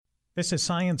This is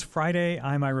Science Friday.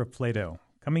 I'm Ira Plato,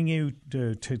 coming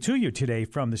to you today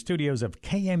from the studios of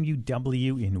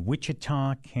KMUW in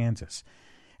Wichita, Kansas.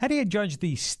 How do you judge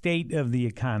the state of the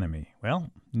economy? Well,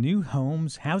 new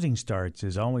homes, housing starts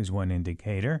is always one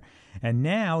indicator, and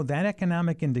now that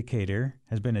economic indicator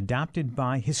has been adopted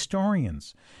by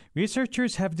historians.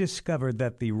 Researchers have discovered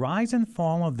that the rise and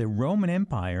fall of the Roman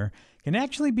Empire can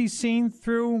actually be seen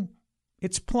through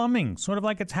its plumbing, sort of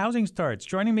like its housing starts.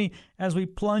 Joining me as we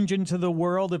plunge into the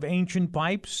world of ancient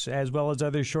pipes, as well as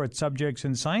other short subjects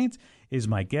in science, is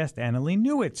my guest, Annalee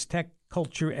Newitz, tech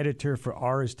culture editor for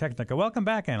Ars Technica. Welcome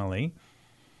back, Annalee.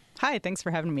 Hi, thanks for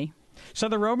having me. So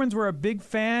the Romans were a big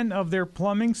fan of their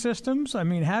plumbing systems. I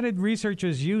mean, how did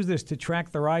researchers use this to track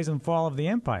the rise and fall of the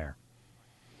empire?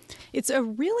 It's a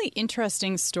really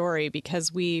interesting story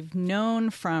because we've known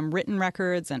from written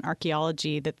records and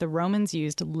archaeology that the Romans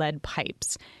used lead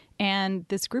pipes. And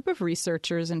this group of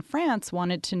researchers in France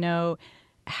wanted to know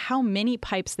how many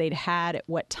pipes they'd had at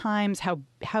what times, how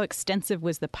extensive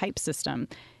was the pipe system.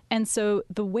 And so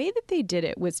the way that they did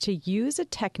it was to use a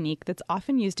technique that's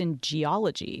often used in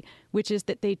geology, which is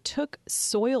that they took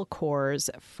soil cores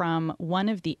from one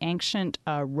of the ancient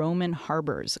Roman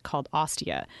harbors called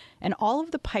Ostia. And all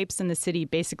of the pipes in the city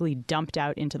basically dumped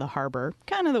out into the harbor,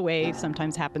 kind of the way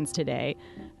sometimes happens today.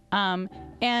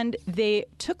 And they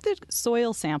took the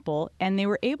soil sample and they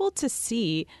were able to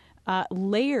see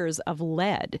layers of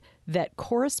lead that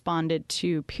corresponded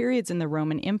to periods in the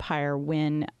Roman Empire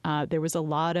when there was a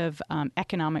lot of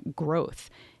economic growth.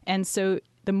 And so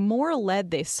the more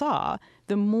lead they saw,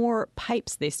 the more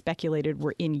pipes they speculated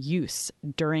were in use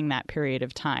during that period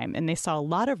of time. And they saw a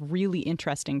lot of really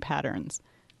interesting patterns.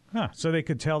 So they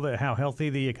could tell how healthy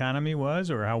the economy was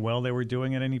or how well they were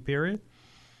doing at any period?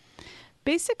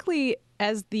 Basically,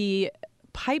 as the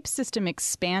pipe system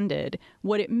expanded,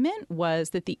 what it meant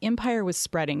was that the empire was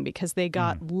spreading because they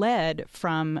got lead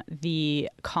from the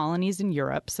colonies in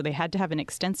Europe, so they had to have an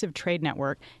extensive trade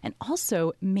network. And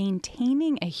also,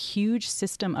 maintaining a huge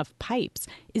system of pipes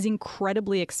is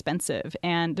incredibly expensive.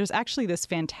 And there's actually this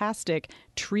fantastic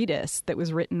treatise that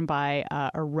was written by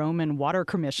a Roman water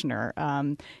commissioner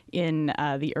in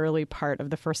the early part of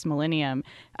the first millennium.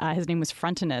 His name was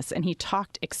Frontinus, and he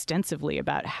talked extensively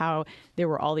about how there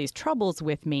were all these troubles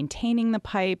with maintaining the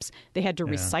pipes. They had to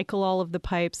recycle all of the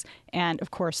pipes. And, of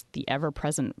course, the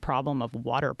ever-present problem of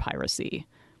water piracy.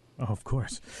 Oh, of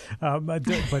course. But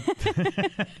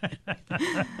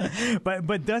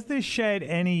does this shed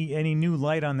any new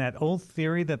light on that old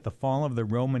theory that the fall of the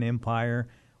Roman Empire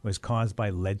was caused by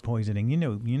lead poisoning? You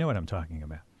know what I'm talking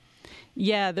about.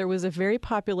 Yeah, there was a very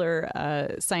popular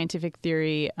scientific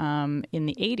theory in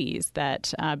the 80s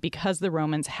that because the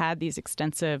Romans had these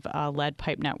extensive lead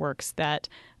pipe networks that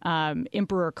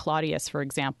Emperor Claudius, for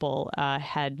example,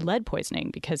 had lead poisoning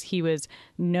because he was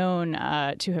known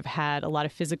to have had a lot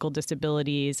of physical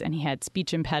disabilities and he had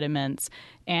speech impediments.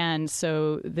 And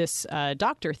so this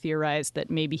doctor theorized that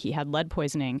maybe he had lead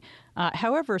poisoning.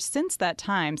 However, since that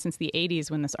time, since the 80s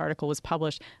when this article was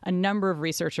published, a number of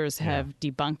researchers have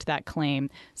debunked that claim.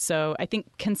 So I think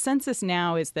consensus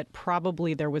now is that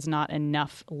probably there was not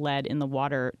enough lead in the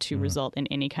water to result in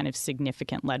any kind of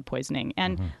significant lead poisoning.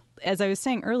 And as I was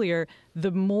saying earlier,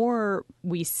 the more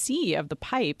we see of the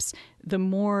pipes, the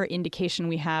more indication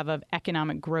we have of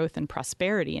economic growth and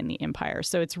prosperity in the empire.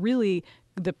 So it's really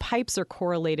the pipes are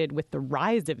correlated with the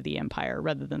rise of the empire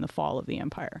rather than the fall of the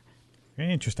empire.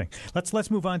 Very interesting.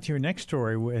 Let's move on to your next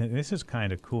story. This is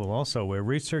kind of cool also, where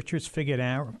researchers figured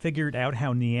out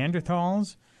how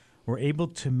Neanderthals were able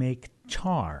to make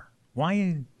tar.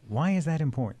 Why is that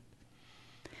important?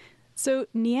 So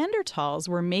Neanderthals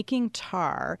were making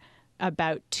tar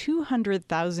about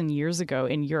 200,000 years ago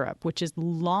in Europe, which is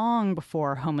long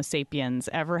before Homo sapiens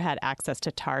ever had access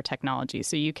to tar technology.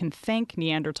 So you can thank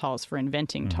Neanderthals for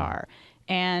inventing tar.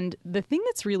 And the thing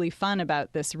that's really fun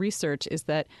about this research is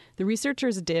that the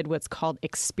researchers did what's called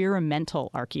experimental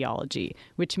archaeology,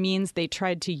 which means they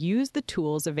tried to use the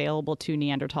tools available to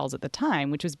Neanderthals at the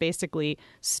time, which was basically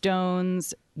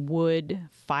stones, wood,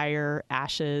 fire,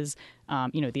 ashes,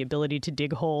 the ability to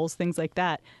dig holes, things like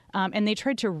that. And they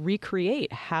tried to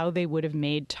recreate how they would have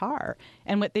made tar.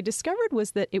 And what they discovered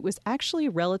was that it was actually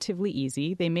relatively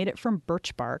easy. They made it from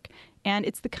birch bark. And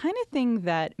it's the kind of thing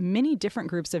that many different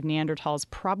groups of Neanderthals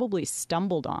probably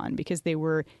stumbled on because they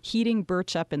were heating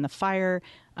birch up in the fire.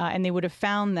 And they would have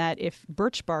found that if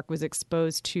birch bark was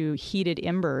exposed to heated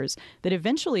embers, that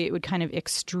eventually it would kind of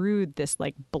extrude this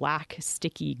like black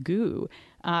sticky goo,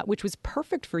 which was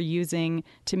perfect for using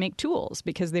to make tools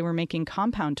because they were making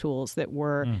compound tools that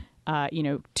were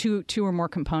two or more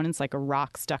components like a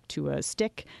rock stuck to a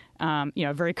stick.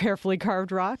 very carefully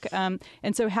carved rock. And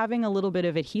so having a little bit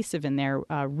of adhesive in there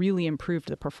really improved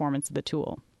the performance of the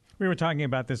tool. We were talking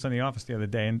about this in the office the other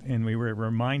day, and we were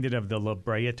reminded of the La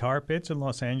Brea tar pits in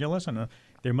Los Angeles, and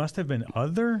there must have been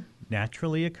other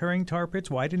naturally occurring tar pits.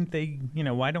 Why didn't they?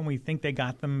 Why don't we think they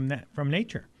got them from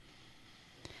nature?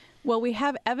 Well, we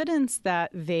have evidence that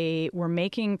they were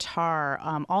making tar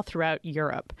all throughout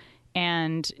Europe,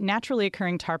 and naturally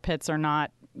occurring tar pits are not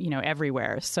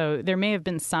everywhere. So there may have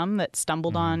been some that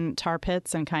stumbled on tar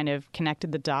pits and kind of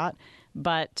connected the dot,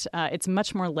 but it's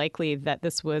much more likely that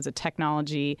this was a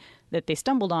technology that they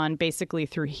stumbled on basically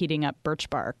through heating up birch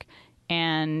bark.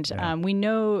 And we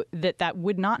know that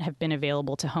would not have been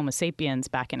available to Homo sapiens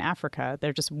back in Africa.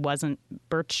 There just wasn't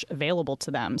birch available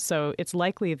to them. So it's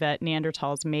likely that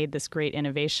Neanderthals made this great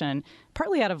innovation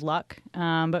partly out of luck,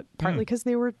 but partly because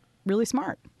they were really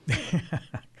smart.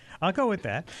 I'll go with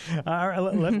that.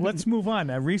 Let's move on.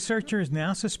 Researchers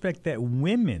now suspect that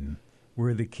women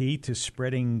were the key to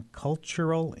spreading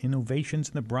cultural innovations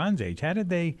in the Bronze Age. How did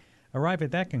they arrive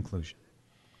at that conclusion?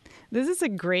 This is a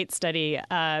great study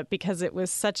because it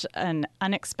was such an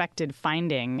unexpected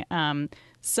finding.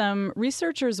 Some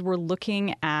researchers were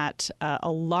looking at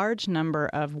a large number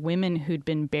of women who'd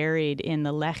been buried in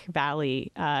the Lech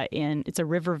Valley. It's a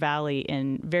river valley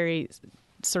in very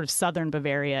sort of southern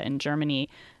Bavaria in Germany.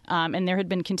 And there had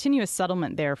been continuous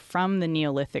settlement there from the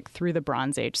Neolithic through the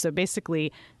Bronze Age. So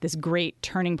basically this great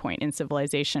turning point in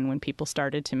civilization when people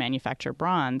started to manufacture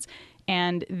bronze.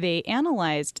 And they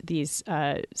analyzed these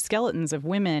skeletons of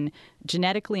women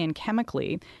genetically and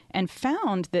chemically and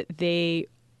found that they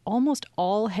almost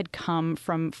all had come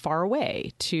from far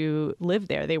away to live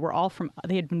there. They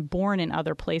had been born in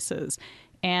other places.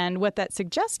 And what that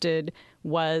suggested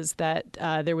was that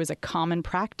there was a common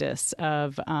practice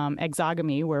of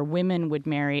exogamy, where women would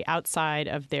marry outside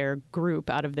of their group,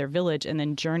 out of their village, and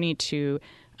then journey to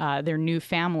their new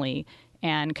family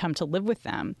and come to live with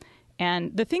them.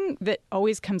 And the thing that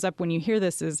always comes up when you hear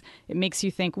this is it makes you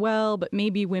think, well, but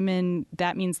maybe women,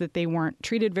 that means that they weren't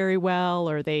treated very well,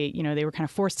 or they were kind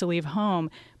of forced to leave home.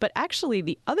 But actually,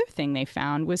 the other thing they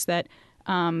found was that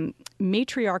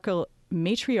matriarchal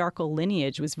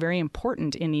lineage was very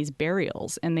important in these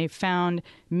burials. And they found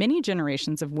many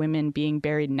generations of women being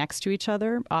buried next to each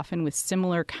other, often with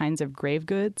similar kinds of grave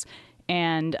goods.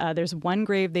 And there's one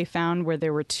grave they found where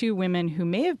there were two women who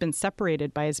may have been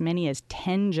separated by as many as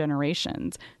 10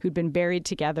 generations who'd been buried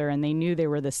together, and they knew they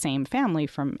were the same family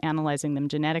from analyzing them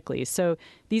genetically. So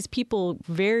these people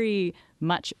very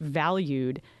much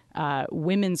valued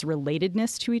women's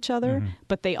relatedness to each other,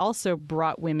 but they also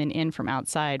brought women in from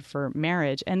outside for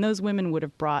marriage. And those women would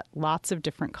have brought lots of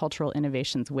different cultural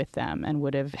innovations with them and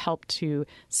would have helped to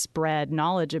spread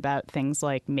knowledge about things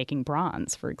like making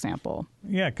bronze, for example.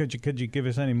 Yeah, could you give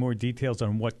us any more details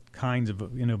on what kinds of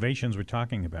innovations we're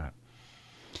talking about?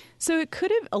 So it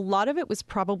could have, a lot of it was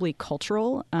probably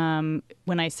cultural.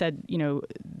 When I said,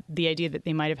 the idea that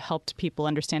they might have helped people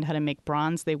understand how to make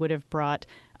bronze, they would have brought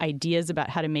ideas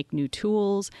about how to make new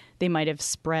tools. They might have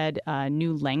spread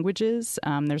new languages.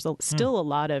 There's still a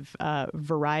lot of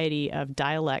variety of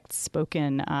dialects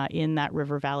spoken in that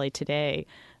river valley today.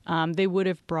 They would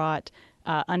have brought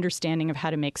understanding of how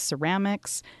to make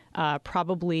ceramics,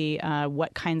 probably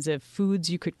what kinds of foods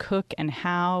you could cook and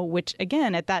how, which,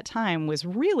 again, at that time was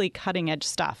really cutting-edge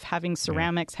stuff. Having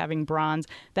ceramics, having bronze,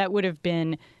 that would have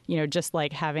been, just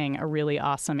like having a really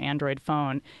awesome Android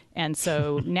phone. And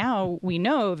so now we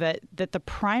know that the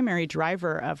primary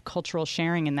driver of cultural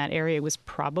sharing in that area was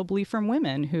probably from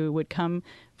women who would come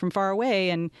from far away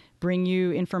and bring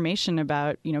you information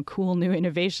about, cool new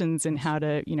innovations in how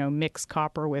to, mix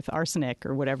copper with arsenic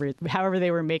or whatever, however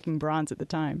they were making bronze at the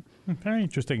time. Very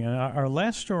interesting. And our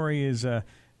last story is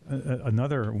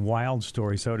another wild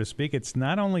story, so to speak. It's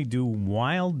not only do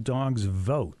wild dogs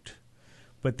vote,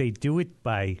 but they do it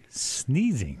by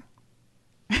sneezing.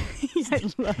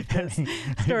 I love this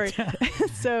story.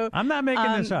 So I'm not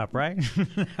making this up, right?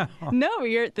 No,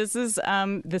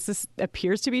 this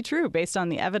appears to be true based on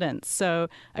the evidence. So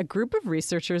a group of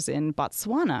researchers in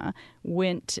Botswana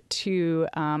went to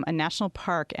a national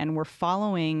park and were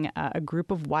following a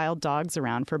group of wild dogs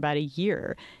around for about a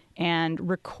year and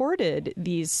recorded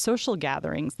these social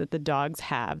gatherings that the dogs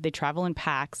have. They travel in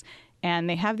packs. And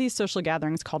they have these social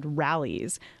gatherings called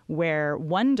rallies, where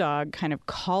one dog kind of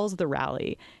calls the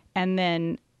rally, and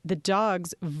then the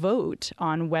dogs vote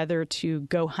on whether to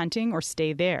go hunting or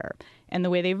stay there. And the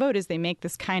way they vote is they make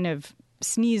this kind of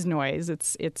sneeze noise.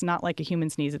 It's not like a human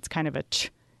sneeze. It's kind of a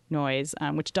ch noise,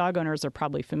 which dog owners are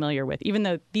probably familiar with, even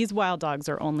though these wild dogs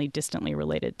are only distantly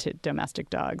related to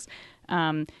domestic dogs.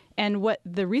 And what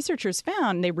the researchers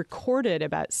found, they recorded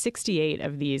about 68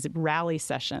 of these rally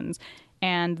sessions.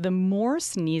 And the more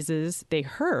sneezes they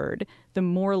heard, the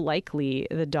more likely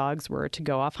the dogs were to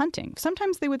go off hunting.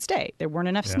 Sometimes they would stay. There weren't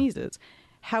enough sneezes.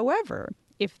 However,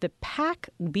 if the pack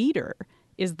leader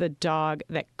is the dog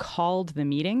that called the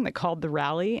meeting, that called the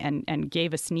rally and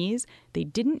gave a sneeze, they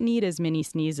didn't need as many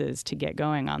sneezes to get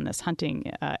going on this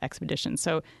hunting expedition.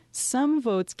 So some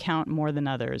votes count more than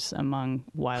others among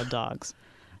wild dogs.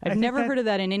 I've never heard of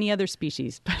that in any other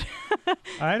species. But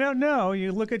I don't know.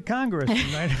 You look at Congress.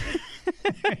 You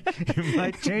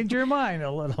might change your mind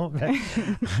a little bit.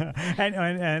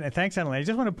 and thanks, Emily. I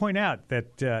just want to point out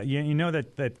that you know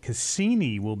that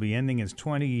Cassini will be ending his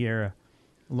 20-year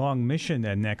long mission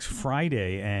next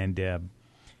Friday, and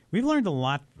we've learned a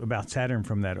lot about Saturn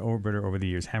from that orbiter over the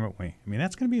years, haven't we? I mean,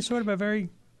 that's going to be sort of a very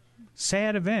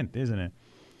sad event, isn't it?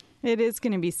 It is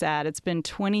going to be sad. It's been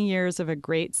 20 years of a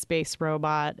great space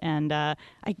robot, and I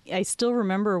still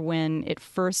remember when it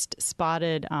first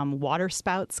spotted water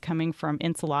spouts coming from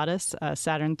Enceladus,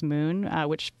 Saturn's moon,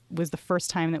 which was the first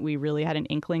time that we really had an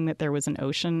inkling that there was an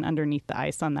ocean underneath the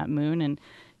ice on that moon. And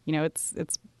you know, it's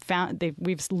found.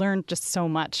 We've learned just so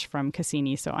much from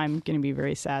Cassini, so I'm going to be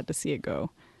very sad to see it go.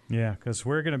 Yeah, because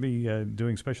we're going to be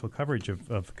doing special coverage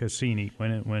of Cassini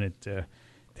when it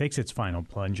takes its final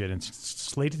plunge, and it's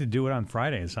slated to do it on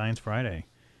Friday, Science Friday.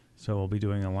 So we'll be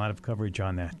doing a lot of coverage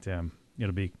on that.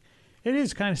 It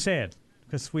is kind of sad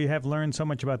because we have learned so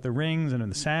much about the rings and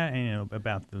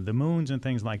about the moons and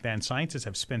things like that. And scientists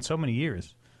have spent so many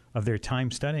years of their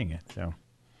time studying it. So.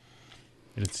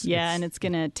 And it's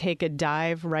going to take a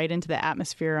dive right into the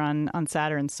atmosphere on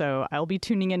Saturn. So I'll be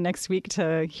tuning in next week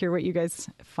to hear what you guys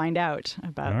find out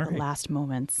about the last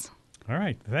moments. All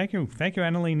right. Thank you. Thank you,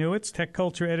 Annalee Newitz, Tech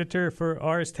Culture Editor for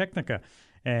Ars Technica.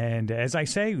 And as I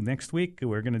say, next week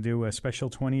we're going to do a special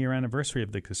 20-year anniversary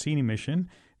of the Cassini mission.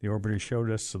 The orbiter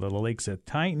showed us the lakes at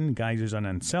Titan, geysers on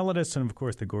Enceladus, and, of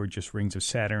course, the gorgeous rings of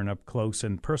Saturn up close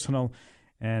and personal.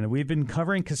 And we've been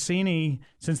covering Cassini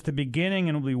since the beginning,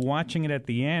 and we'll be watching it at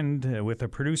the end with the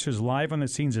producers live on the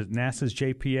scenes at NASA's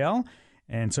JPL.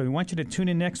 And so we want you to tune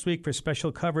in next week for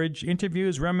special coverage,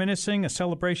 interviews, reminiscing, a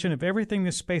celebration of everything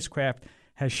this spacecraft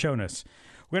has shown us.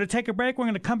 We're going to take a break. We're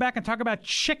going to come back and talk about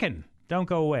chicken. Don't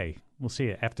go away. We'll see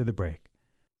you after the break.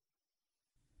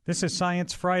 This is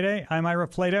Science Friday. I'm Ira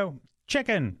Flato.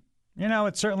 Chicken. You know,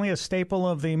 it's certainly a staple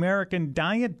of the American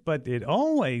diet, but it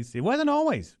wasn't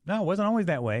always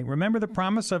that way. Remember the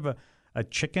promise of a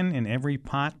chicken in every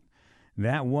pot?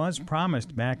 That was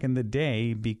promised back in the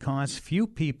day because few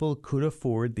people could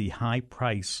afford the high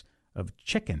price of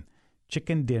chicken.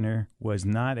 Chicken dinner was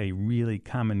not a really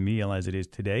common meal as it is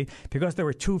today because there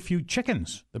were too few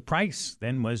chickens. The price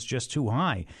then was just too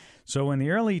high. So in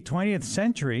the early 20th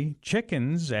century,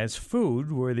 chickens as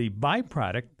food were the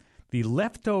byproduct, the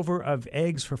leftover of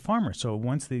eggs for farmers. So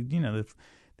once the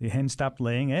hen stopped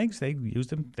laying eggs, they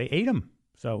used them, they ate them.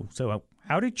 So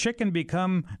how did chicken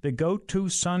become the go-to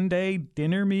Sunday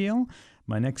dinner meal?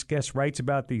 My next guest writes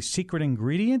about the secret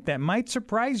ingredient that might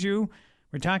surprise you.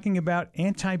 We're talking about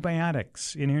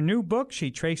antibiotics. In her new book,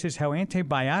 she traces how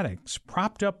antibiotics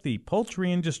propped up the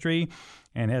poultry industry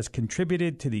and has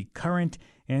contributed to the current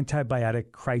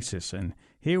antibiotic crisis. And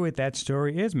here with that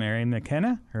story is Marion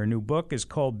McKenna. Her new book is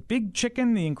called Big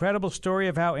Chicken, The Incredible Story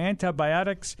of How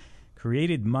Antibiotics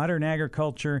Created Modern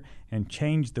Agriculture and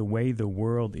Changed the Way the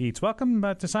World Eats. Welcome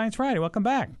to Science Friday. Welcome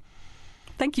back.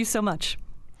 Thank you so much.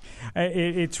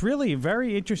 It's really a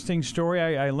very interesting story.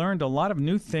 I learned a lot of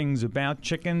new things about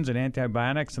chickens and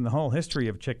antibiotics and the whole history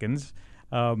of chickens.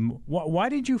 Why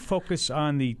did you focus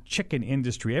on the chicken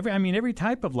industry? Every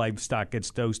type of livestock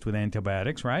gets dosed with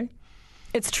antibiotics, right?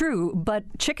 It's true, but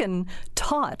chicken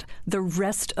taught the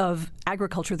rest of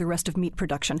agriculture, the rest of meat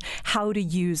production, how to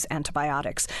use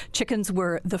antibiotics. Chickens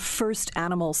were the first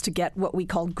animals to get what we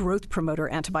call growth promoter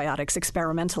antibiotics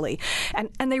experimentally.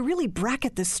 And they really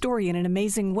bracket this story in an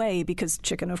amazing way because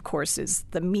chicken, of course, is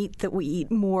the meat that we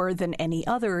eat more than any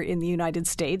other in the United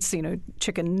States. You know,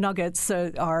 chicken nuggets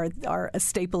are a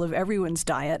staple of everyone's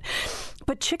diet.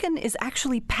 But chicken is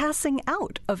actually passing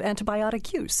out of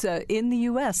antibiotic use. In the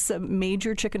U.S., major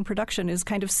chicken production is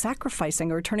kind of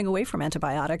sacrificing or turning away from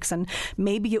antibiotics, and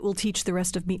maybe it will teach the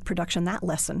rest of meat production that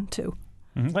lesson, too.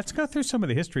 Mm-hmm. Let's go through some of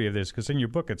the history of this, because in your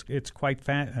book it's quite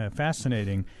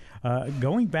fascinating.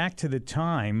 Going back to the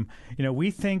time, we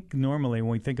think normally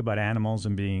when we think about animals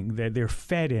and they're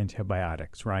fed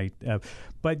antibiotics, right?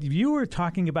 But you were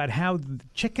talking about how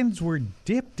chickens were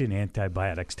dipped in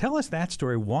antibiotics. Tell us that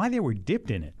story, why they were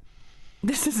dipped in it.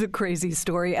 This is a crazy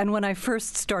story. And when I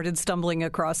first started stumbling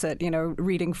across it,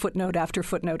 reading footnote after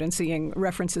footnote and seeing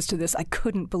references to this, I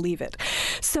couldn't believe it.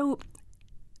 So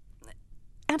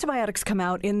antibiotics come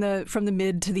out from the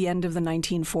mid to the end of the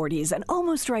 1940s, and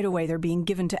almost right away they're being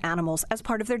given to animals as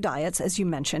part of their diets, as you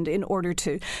mentioned, in order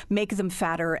to make them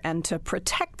fatter and to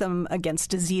protect them against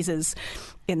diseases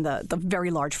in the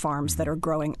very large farms that are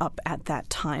growing up at that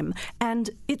time. And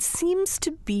it seems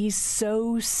to be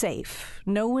so safe.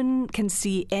 No one can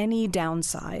see any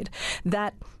downside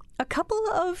that a couple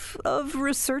of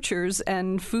researchers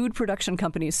and food production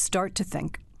companies start to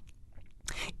think,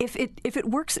 if it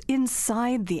works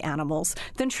inside the animals,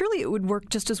 then surely it would work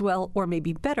just as well, or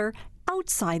maybe better,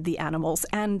 outside the animals.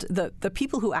 And the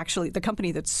people who actually, the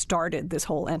company that started this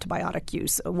whole antibiotic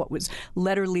use, what was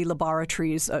Lederle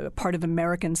Laboratories, part of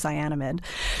American Cyanamid,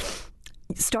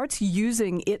 starts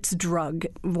using its drug,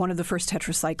 one of the first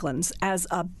tetracyclines, as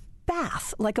a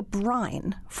bath, like a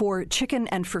brine, for chicken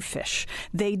and for fish.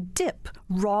 They dip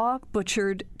raw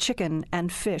butchered chicken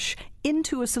and fish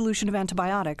into a solution of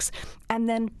antibiotics and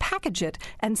then package it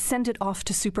and send it off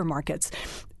to supermarkets.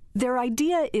 Their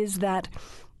idea is that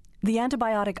the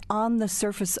antibiotic on the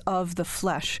surface of the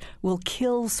flesh will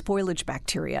kill spoilage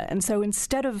bacteria. And so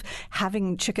instead of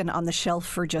having chicken on the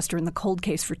shelf or in the cold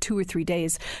case for 2 or 3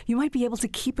 days, you might be able to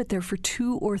keep it there for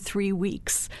 2 or 3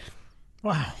 weeks.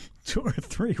 Wow, 2 or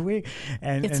 3 weeks.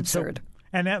 It's absurd.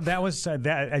 And that was,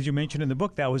 as you mentioned in the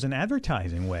book, that was an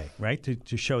advertising way, right?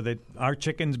 To show that our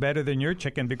chicken's better than your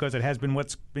chicken because it has been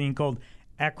what's being called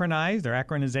acronized or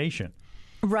acronization.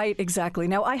 Right, exactly.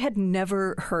 Now, I had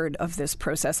never heard of this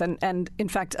process. And in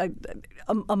fact,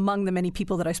 among the many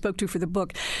people that I spoke to for the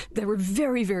book, there were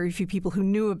very, very few people who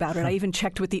knew about it. I even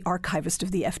checked with the archivist of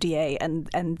the FDA,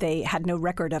 and they had no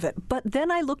record of it. But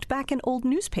then I looked back in old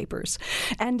newspapers,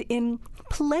 and in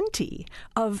plenty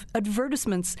of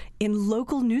advertisements in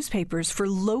local newspapers for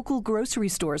local grocery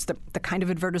stores, the kind of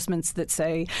advertisements that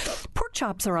say, pork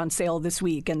chops are on sale this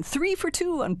week, and 3 for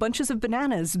 $2 on bunches of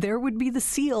bananas, there would be the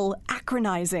seal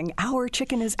acronized. Our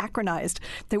chicken is acronized.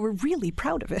 They were really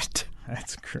proud of it.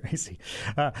 That's crazy.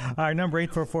 Our number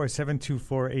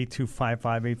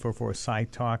 844-824-8255,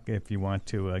 844-SciTalk, if you want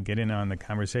to get in on the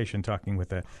conversation, talking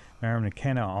with Maren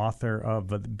McKenna, author of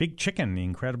The Big Chicken, the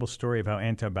incredible story of how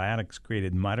antibiotics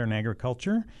created modern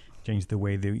agriculture, changed the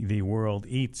way the world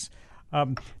eats.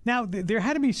 Now, there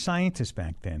had to be scientists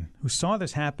back then who saw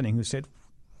this happening, who said,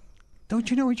 don't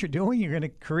you know what you're doing? You're going to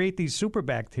create these super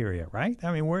bacteria, right?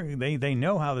 I mean, they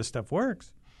know how this stuff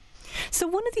works. So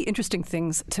one of the interesting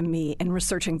things to me in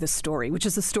researching this story, which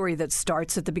is a story that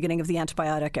starts at the beginning of the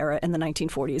antibiotic era in the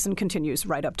 1940s and continues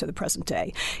right up to the present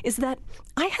day, is that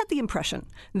I had the impression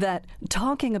that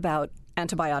talking about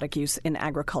antibiotic use in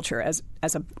agriculture as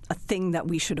a thing that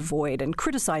we should avoid and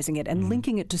criticizing it and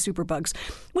linking it to superbugs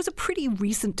was a pretty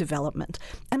recent development.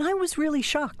 And I was really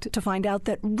shocked to find out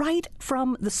that right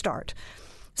from the start,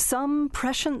 some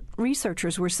prescient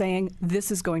researchers were saying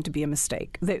this is going to be a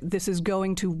mistake. This is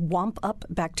going to womp up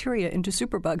bacteria into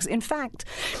superbugs. In fact,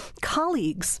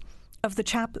 colleagues of the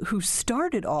chap who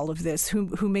started all of this,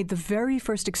 who made the very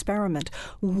first experiment,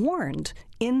 warned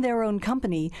in their own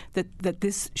company that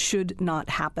this should not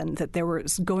happen, that there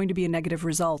was going to be a negative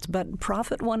result. But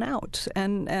profit won out,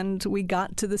 and we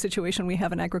got to the situation we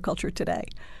have in agriculture today.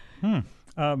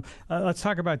 Let's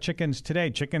talk about chickens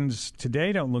today. Chickens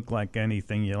today don't look like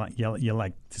anything you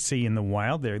like to see in the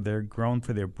wild. They're grown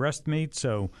for their breast meat,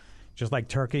 so just like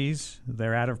turkeys,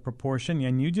 they're out of proportion.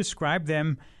 And you describe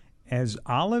them as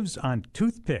olives on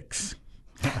toothpicks.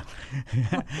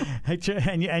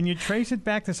 and you trace it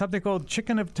back to something called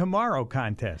Chicken of Tomorrow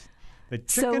contest. The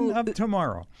Chicken of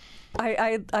Tomorrow.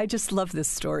 I just love this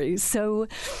story. So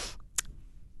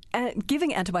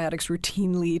giving antibiotics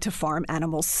routinely to farm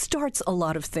animals starts a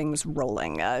lot of things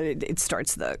rolling. It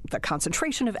starts the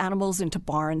concentration of animals into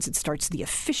barns. It starts the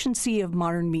efficiency of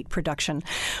modern meat production.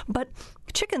 But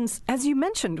chickens, as you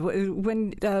mentioned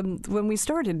when we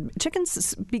started,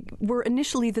 chickens were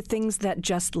initially the things that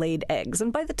just laid eggs.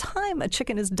 And by the time a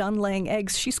chicken is done laying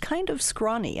eggs, she's kind of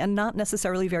scrawny and not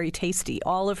necessarily very tasty.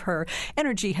 All of her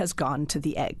energy has gone to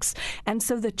the eggs. And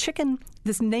so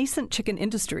this nascent chicken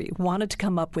industry wanted to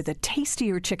come up with a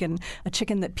tastier chicken, a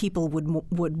chicken that people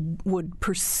would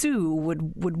pursue,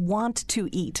 would want to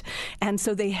eat. And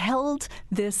so they held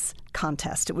this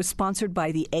contest. It was sponsored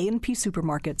by the A&P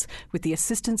supermarkets with the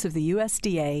assistance of the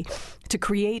USDA to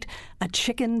create a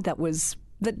chicken that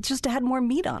just had more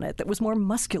meat on it, that was more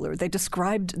muscular. They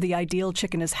described the ideal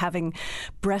chicken as having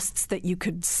breasts that you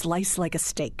could slice like a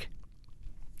steak.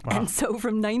 Wow. And so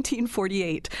from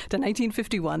 1948 to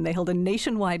 1951, they held a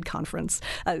nationwide contest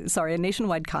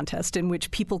in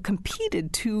which people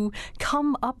competed to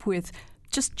come up with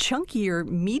just chunkier,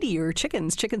 meatier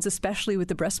chickens especially with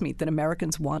the breast meat that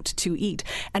Americans want to eat.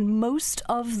 And most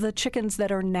of the chickens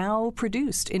that are now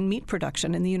produced in meat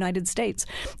production in the United States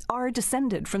are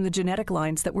descended from the genetic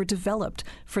lines that were developed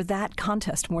for that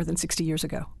contest more than 60 years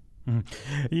ago.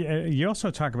 You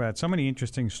also talk about so many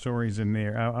interesting stories in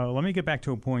there. Let me get back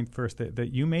to a point first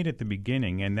that you made at the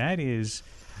beginning, and that is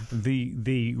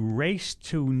the race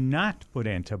to not put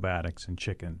antibiotics in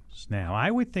chickens. Now, I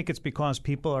would think it's because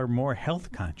people are more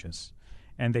health conscious,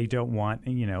 and they don't want,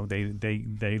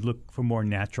 they look for more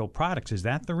natural products. Is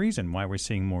that the reason why we're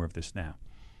seeing more of this now?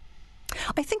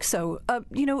 I think so.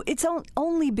 It's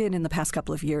only been in the past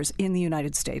couple of years in the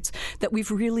United States that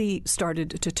we've really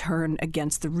started to turn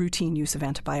against the routine use of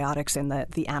antibiotics in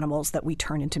the animals that we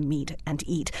turn into meat and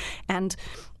eat. And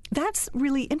that's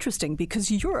really interesting because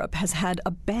Europe has had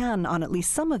a ban on at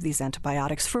least some of these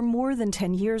antibiotics for more than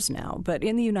 10 years now. But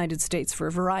in the United States, for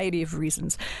a variety of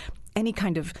reasons, any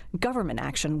kind of government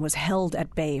action was held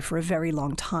at bay for a very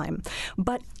long time.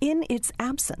 But in its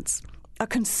absence, a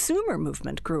consumer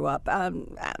movement grew up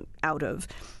out of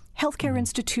healthcare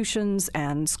institutions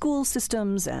and school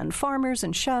systems and farmers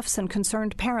and chefs and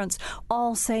concerned parents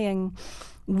all saying,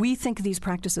 we think these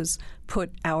practices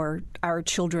put our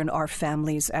children, our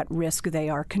families at risk. They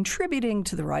are contributing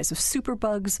to the rise of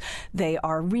superbugs. They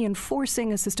are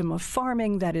reinforcing a system of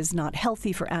farming that is not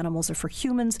healthy for animals or for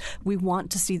humans. We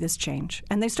want to see this change.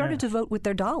 And they started to vote with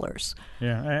their dollars.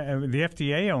 Yeah. The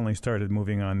FDA only started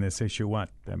moving on this issue,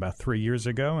 about 3 years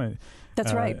ago?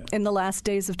 That's right. In the last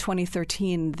days of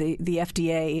 2013, the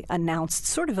FDA announced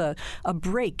sort of a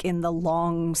break in the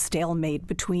long stalemate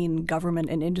between government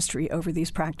and industry over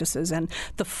these practices. And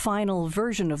the final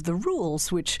version of the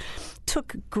rules, which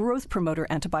took growth promoter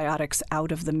antibiotics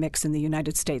out of the mix in the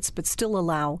United States, but still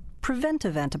allow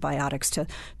preventive antibiotics to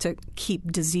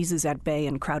keep diseases at bay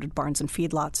in crowded barns and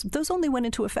feedlots, those only went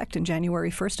into effect in January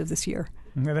 1st of this year.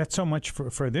 Now, that's so much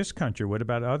for this country. What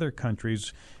about other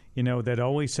countries, that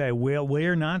always say, well,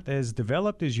 we're not as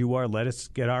developed as you are. Let us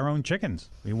get our own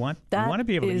chickens. We want to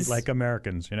be able to eat like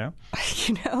Americans, To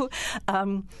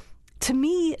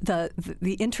me,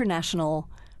 the international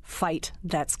fight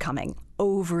that's coming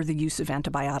over the use of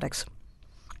antibiotics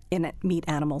in meat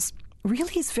animals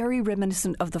really is very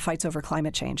reminiscent of the fights over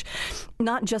climate change,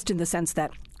 not just in the sense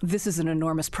that this is an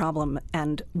enormous problem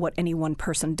and what any one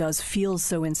person does feels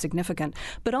so insignificant,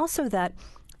 but also that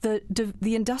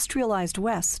the industrialized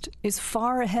West is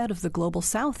far ahead of the global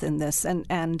South in this,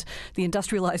 and the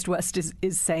industrialized West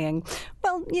is saying,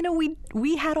 well,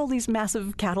 we had all these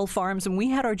massive cattle farms and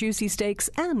we had our juicy steaks,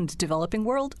 and developing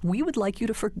world, we would like you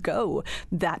to forgo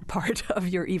that part of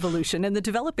your evolution. And the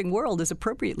developing world is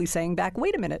appropriately saying back,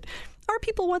 wait a minute, our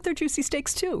people want their juicy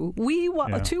steaks too. We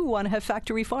too want to have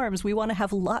factory farms. We want to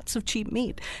have lots of cheap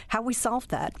meat. How we solve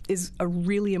that is a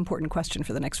really important question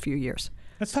for the next few years.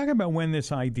 Let's talk about when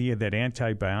this idea that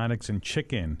antibiotics in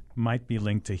chicken might be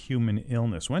linked to human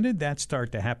illness. When did that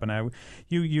start to happen?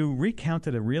 You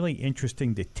recounted a really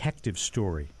interesting detective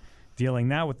story dealing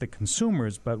not with the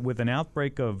consumers, but with an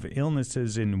outbreak of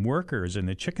illnesses in workers in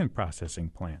the chicken processing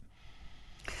plant.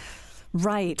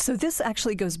 Right. So this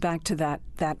actually goes back to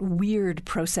that weird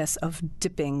process of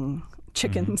dipping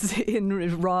chickens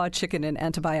in raw chicken in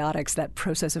antibiotics, that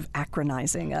process of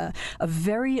acronizing. A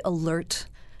very alert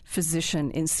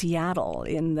physician in Seattle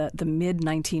in the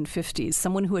mid-1950s,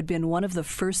 someone who had been one of the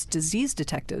first disease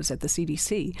detectives at the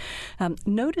CDC,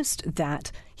 noticed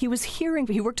that he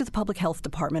worked at the public health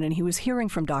department, and he was hearing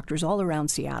from doctors all around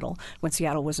Seattle when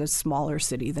Seattle was a smaller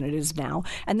city than it is now,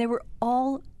 and they were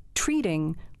all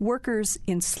treating workers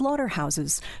in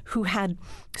slaughterhouses who had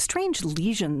strange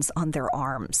lesions on their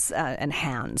arms and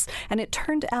hands. And it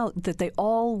turned out that they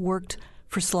all worked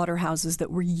for slaughterhouses that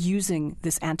were using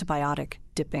this antibiotic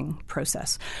dipping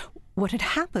process. What had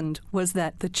happened was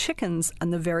that the chickens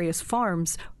on the various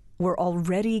farms were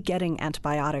already getting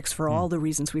antibiotics for all the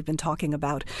reasons we've been talking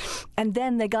about. And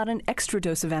then they got an extra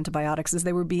dose of antibiotics as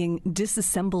they were being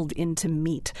disassembled into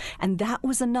meat. And that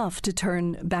was enough to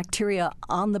turn bacteria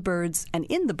on the birds and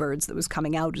in the birds that was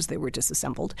coming out as they were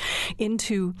disassembled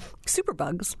into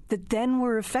superbugs that then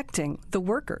were affecting the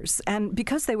workers. And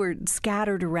because they were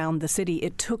scattered around the city,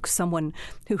 it took someone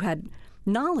who had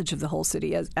knowledge of the whole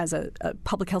city as a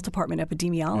public health department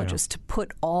epidemiologist to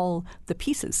put all the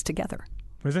pieces together.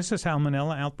 Was this a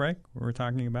salmonella outbreak we're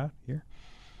talking about here?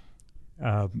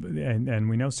 And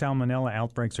we know salmonella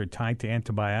outbreaks are tied to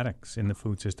antibiotics in the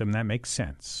food system. That makes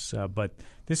sense. But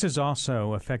this is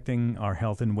also affecting our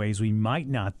health in ways we might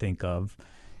not think of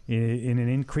in an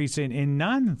increase in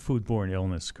non-foodborne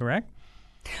illness, correct?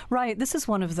 Right. This is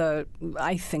one of the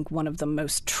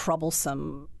most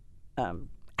troublesome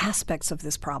aspects of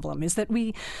this problem is that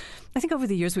I think over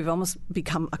the years we've almost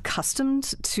become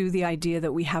accustomed to the idea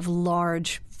that we have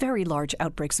very large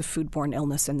outbreaks of foodborne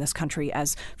illness in this country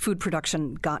as food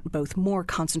production got both more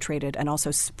concentrated and also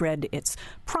spread its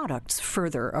products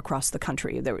further across the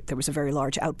country. There was a very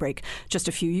large outbreak just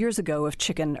a few years ago of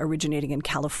chicken originating in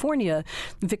California.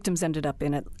 Victims ended up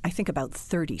in, I think, about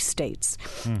 30 states.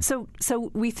 So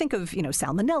we think of,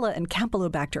 Salmonella and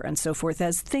Campylobacter and so forth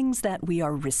as things that we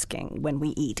are risking when we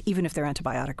eat, even if they're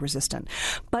antibiotic resistant.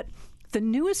 But the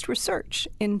newest research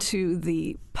into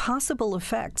the possible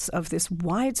effects of this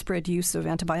widespread use of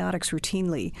antibiotics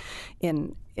routinely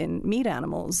in meat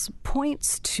animals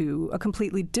points to a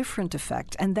completely different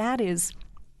effect, and that is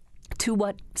to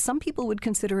what some people would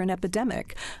consider an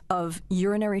epidemic of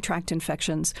urinary tract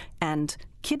infections and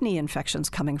kidney infections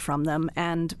coming from them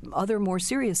and other more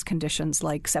serious conditions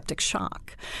like septic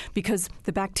shock, because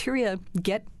the bacteria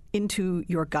get into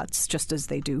your guts, just as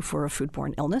they do for a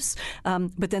foodborne illness.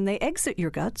 But then they exit your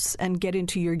guts and get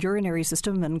into your urinary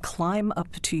system and climb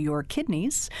up to your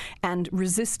kidneys and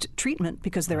resist treatment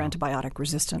because they're antibiotic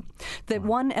resistant.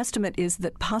 One estimate is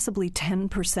that possibly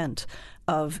 10%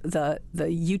 of the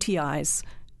UTIs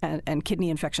and kidney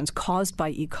infections caused by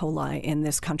E. coli in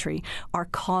this country are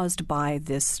caused by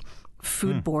this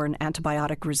foodborne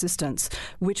antibiotic resistance,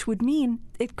 which would mean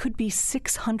it could be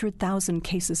 600,000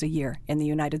 cases a year in the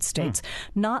United States,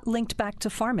 not linked back to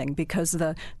farming because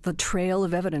the trail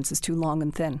of evidence is too long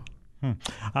and thin.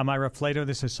 I'm Ira Flato.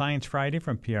 This is Science Friday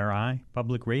from PRI,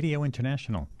 Public Radio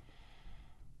International.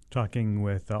 Talking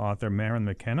with author Maren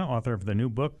McKenna, author of the new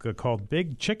book called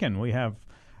Big Chicken. We have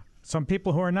some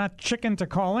people who are not chicken to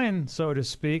call in, so to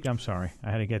speak. I'm sorry.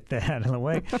 I had to get that out of the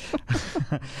way.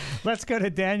 Let's go to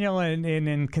Daniel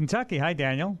in Kentucky. Hi,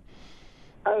 Daniel.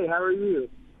 Hey, how are you?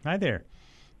 Hi there.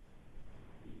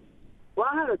 Well,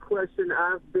 I had a question.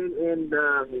 I've been in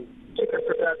chicken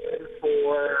production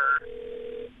for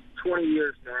 20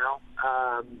 years now.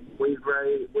 We've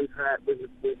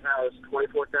housed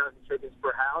 24,000 chickens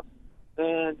per house,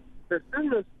 and there's been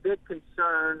this big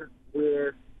concern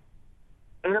with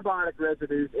antibiotic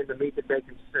residues in the meat that they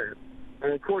consume.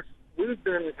 And, of course, we've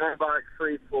been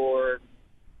antibiotic-free for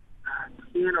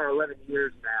 10 or 11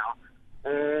 years now.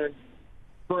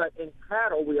 But in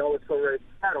cattle, we always raise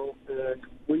cattle, and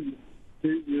we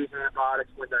do use antibiotics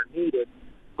when they're needed.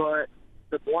 But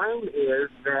the blame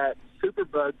is that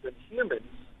superbugs in humans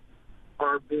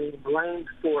are being blamed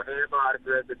for antibiotic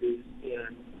residues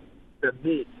in the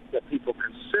meat that people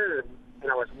consume. And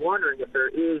I was wondering if there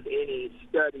is any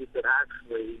studies that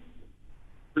actually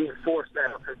reinforce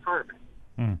that or confirm it.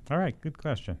 All right, good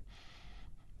question.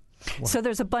 So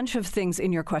there's a bunch of things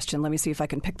in your question. Let me see if I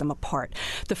can pick them apart.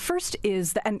 The first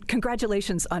is, and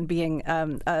congratulations on being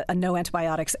a no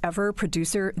antibiotics ever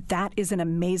producer. That is an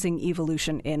amazing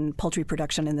evolution in poultry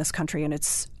production in this country. And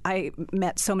I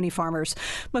met so many farmers,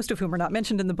 most of whom are not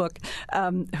mentioned in the book,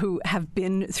 who have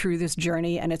been through this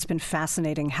journey. And it's been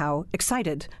fascinating how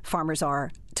excited farmers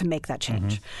are to make that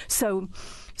change. So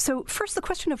first, the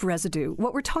question of residue.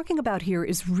 What we're talking about here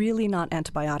is really not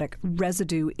antibiotic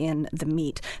residue in the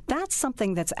meat. That's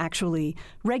something that's actually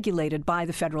regulated by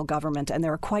the federal government, and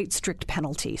there are quite strict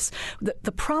penalties.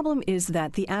 The problem is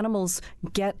that the animals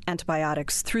get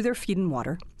antibiotics through their feed and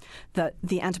water.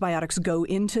 The antibiotics go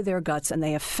into their guts and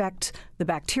they affect the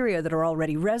bacteria that are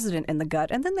already resident in the gut,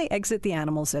 and then they exit the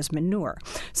animals as manure.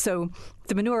 So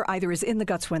the manure either is in the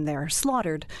guts when they're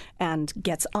slaughtered and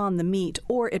gets on the meat,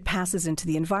 or it passes into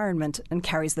the environment and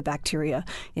carries the bacteria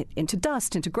into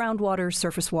dust, into groundwater,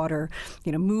 surface water,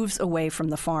 moves away from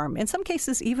the farm. In some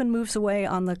cases, even moves away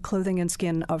on the clothing and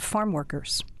skin of farm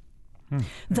workers.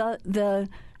 The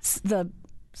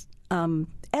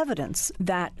evidence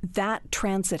that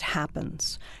transit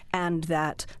happens and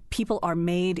that people are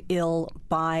made ill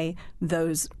by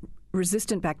those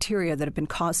resistant bacteria that have been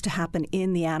caused to happen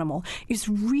in the animal is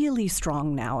really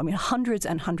strong now. I mean, hundreds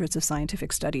and hundreds of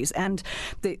scientific studies. And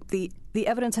the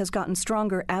evidence has gotten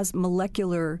stronger as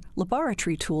molecular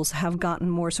laboratory tools have gotten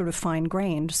more sort of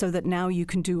fine-grained, so that now you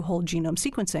can do whole genome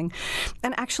sequencing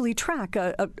and actually track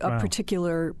a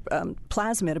particular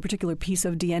plasmid, a particular piece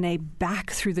of DNA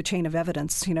back through the chain of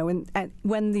evidence.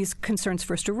 When these concerns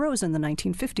first arose in the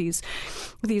 1950s,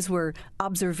 these were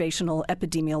observational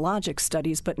epidemiologic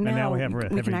studies, but now we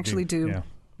can actually do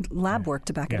lab work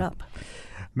to back it up.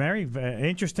 Mary,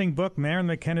 interesting book. Maren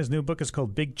McKenna's new book is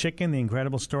called Big Chicken, The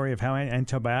Incredible Story of How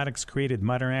Antibiotics Created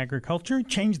Modern Agriculture,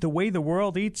 Changed the Way the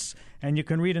World Eats. And you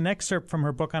can read an excerpt from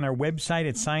her book on our website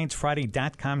at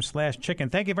sciencefriday.com/chicken.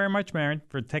 Thank you very much, Maren,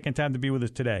 for taking time to be with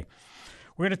us today.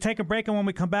 We're going to take a break, and when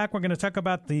we come back, we're going to talk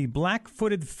about the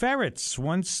black-footed ferrets,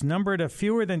 once numbered of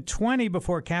fewer than 20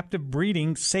 before captive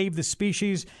breeding saved the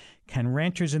species. Can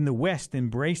ranchers in the West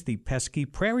embrace the pesky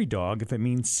prairie dog if it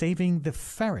means saving the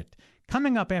ferret?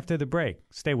 Coming up after the break.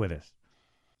 Stay with us.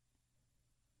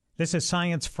 This is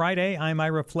Science Friday. I'm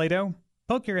Ira Flato.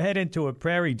 Poke your head into a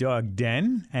prairie dog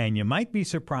den, and you might be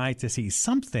surprised to see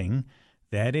something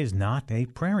that is not a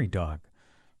prairie dog.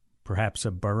 Perhaps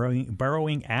a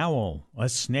burrowing owl, a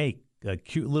snake, a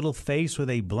cute little face with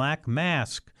a black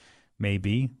mask,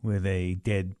 maybe with a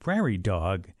dead prairie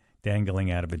dog dangling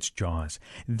out of its jaws.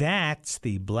 That's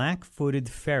the black-footed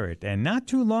ferret, and not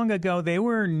too long ago they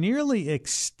were nearly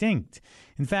extinct.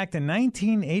 In fact, in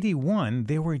 1981,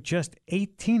 there were just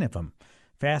 18 of them.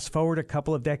 Fast forward a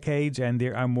couple of decades, and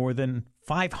there are more than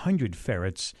 500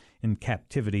 ferrets in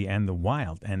captivity and the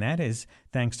wild, and that is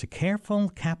thanks to careful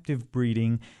captive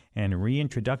breeding and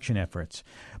reintroduction efforts.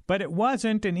 But it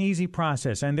wasn't an easy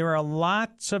process, and there are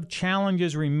lots of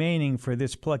challenges remaining for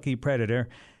this plucky predator.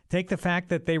 Take the fact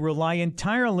that they rely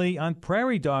entirely on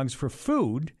prairie dogs for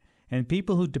food, and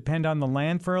people who depend on the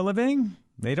land for a living,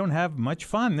 they don't have much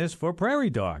fun this for prairie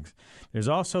dogs. There's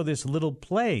also this little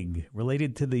plague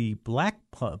related to the black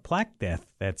death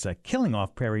that's killing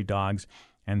off prairie dogs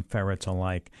and ferrets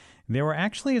alike. There were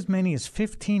actually as many as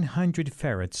 1,500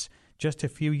 ferrets just a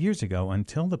few years ago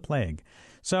until the plague.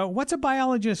 So what's a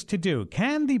biologist to do?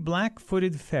 Can the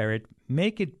black-footed ferret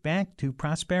make it back to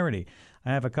prosperity?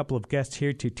 I have a couple of guests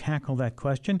here to tackle that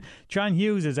question. John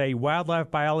Hughes is a wildlife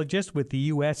biologist with the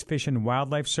U.S. Fish and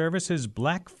Wildlife Service's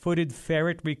Black-Footed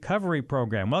Ferret Recovery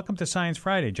Program. Welcome to Science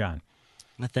Friday, John.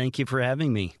 Thank you for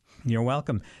having me. You're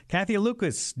welcome. Kathy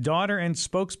Lucas, daughter and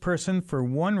spokesperson for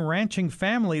one ranching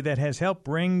family that has helped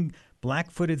bring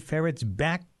black-footed ferrets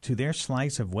back to their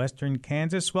slice of western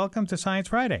Kansas. Welcome to Science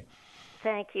Friday.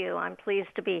 Thank you. I'm pleased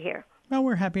to be here. Well,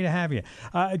 we're happy to have you.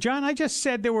 John, I just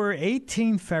said there were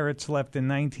 18 ferrets left in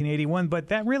 1981, but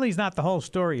that really is not the whole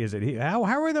story, is it?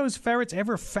 How were those ferrets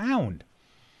ever found?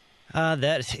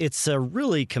 It's a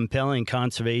really compelling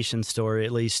conservation story,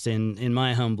 at least in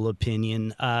my humble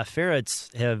opinion. Ferrets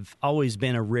have always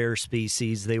been a rare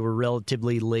species. They were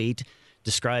relatively late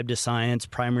described to science,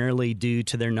 primarily due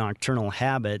to their nocturnal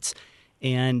habits.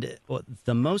 And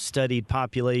the most studied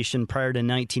population prior to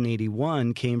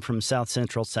 1981 came from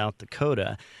south-central South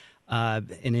Dakota.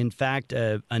 And in fact,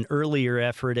 an earlier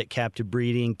effort at captive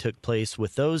breeding took place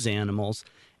with those animals.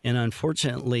 And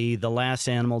unfortunately, the last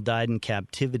animal died in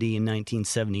captivity in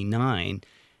 1979.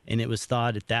 And it was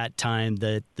thought at that time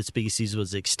that the species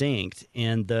was extinct.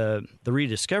 And the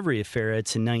rediscovery of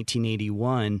ferrets in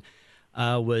 1981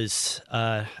 was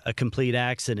a complete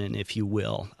accident, if you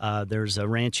will. There's a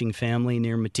ranching family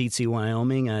near Meeteetse,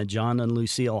 Wyoming, John and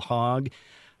Lucille Hogg,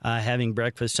 having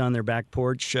breakfast on their back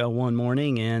porch one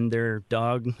morning, and their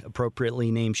dog,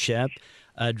 appropriately named Shep,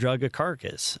 drug a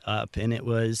carcass up. And it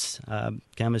was kind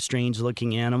of a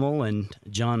strange-looking animal, and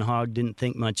John Hogg didn't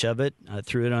think much of it,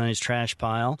 threw it on his trash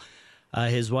pile.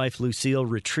 His wife, Lucille,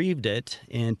 retrieved it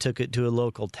and took it to a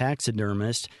local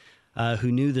taxidermist,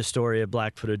 who knew the story of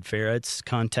black-footed ferrets,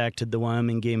 contacted the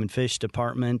Wyoming Game and Fish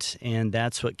Department, and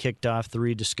that's what kicked off the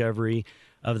rediscovery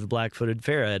of the black-footed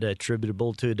ferret,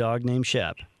 attributable to a dog named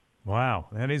Shep. Wow,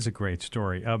 that is a great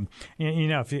story.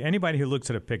 If anybody who looks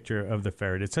at a picture of the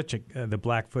ferret, it's such the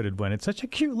black-footed one, it's such a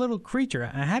cute little creature.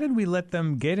 How did we let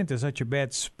them get into such a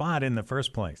bad spot in the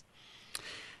first place?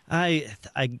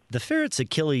 The ferret's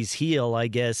Achilles heel, I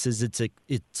guess, is its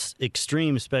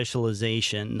extreme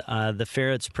specialization. The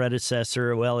ferret's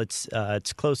predecessor,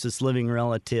 its closest living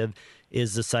relative,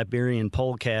 is the Siberian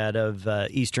polecat of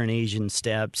eastern Asian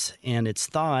steppes, and it's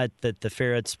thought that the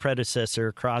ferret's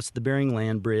predecessor crossed the Bering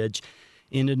Land Bridge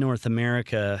into North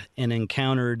America and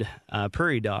encountered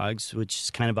prairie dogs, which is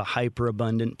kind of a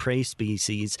hyperabundant prey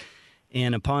species.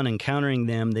 And upon encountering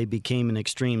them, they became an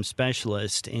extreme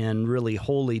specialist and really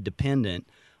wholly dependent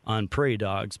on prairie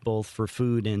dogs, both for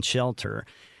food and shelter.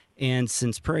 And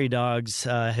since prairie dogs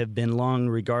have been long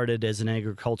regarded as an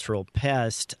agricultural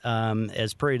pest,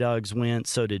 as prairie dogs went,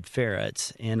 so did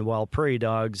ferrets. And while prairie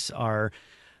dogs are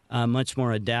much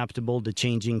more adaptable to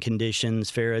changing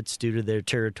conditions, ferrets, due to their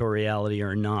territoriality,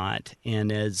 are not. And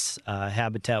as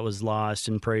habitat was lost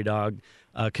and prairie dog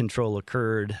control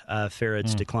occurred,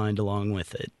 ferrets declined along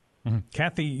with it.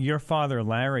 Kathy, your father,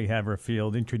 Larry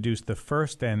Haverfield, introduced the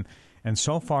first and and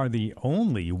so far the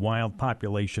only wild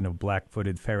population of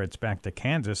black-footed ferrets back to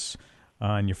Kansas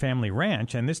on your family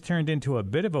ranch. And this turned into a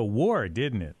bit of a war,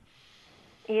 didn't it?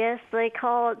 Yes, they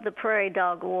call it the Prairie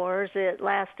Dog Wars. It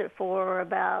lasted for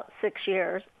about 6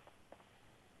 years.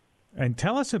 And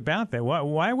tell us about that.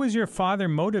 Why was your father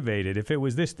motivated if it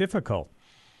was this difficult?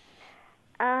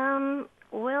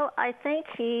 Well, I think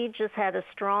he just had a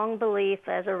strong belief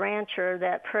as a rancher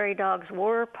that prairie dogs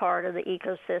were part of the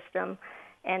ecosystem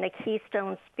and a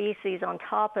keystone species on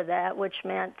top of that, which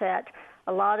meant that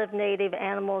a lot of native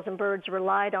animals and birds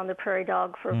relied on the prairie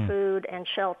dog for food and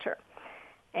shelter.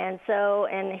 And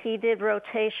he did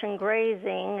rotation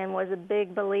grazing and was a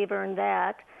big believer in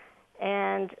that.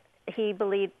 And he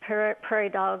believed prairie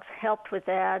dogs helped with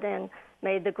that and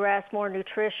made the grass more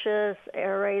nutritious,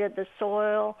 aerated the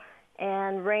soil,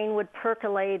 and rain would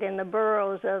percolate in the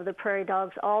burrows of the prairie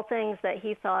dogs, all things that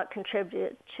he thought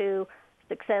contributed to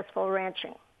successful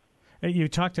ranching. You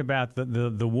talked about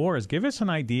the wars. Give us an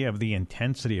idea of the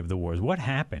intensity of the wars. What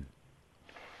happened?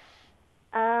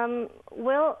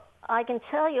 Well, I can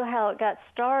tell you how it got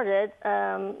started.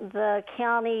 The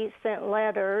county sent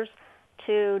letters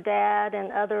to Dad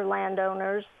and other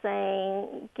landowners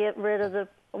saying,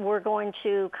 we're going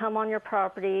to come on your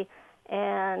property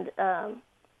and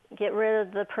get rid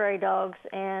of the prairie dogs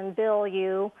and bill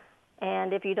you,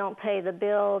 and if you don't pay the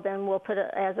bill, then we'll put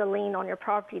it as a lien on your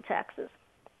property taxes.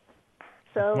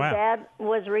 So wow. Dad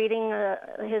was reading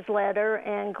his letter,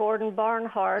 and Gordon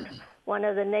Barnhart, one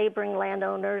of the neighboring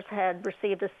landowners, had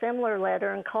received a similar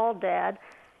letter and called Dad,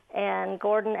 and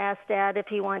Gordon asked Dad if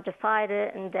he wanted to fight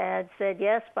it, and Dad said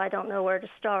yes, but I don't know where to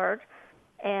start.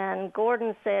 And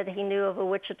Gordon said he knew of a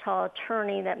Wichita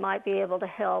attorney that might be able to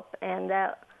help, and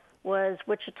that was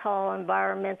Wichita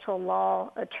environmental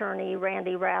law attorney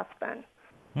Randy Rathbun.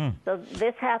 So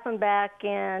this happened back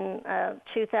in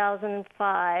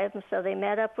 2005. So they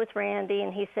met up with Randy,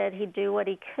 and he said he'd do what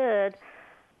he could.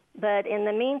 But in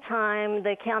the meantime,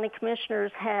 the county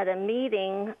commissioners had a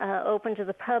meeting open to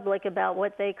the public about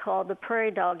what they called the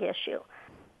prairie dog issue.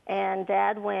 And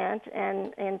Dad went,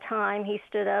 and in time he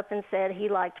stood up and said he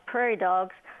liked prairie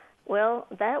dogs. Well,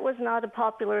 that was not a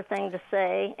popular thing to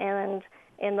say, and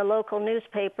in the local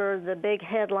newspaper, the big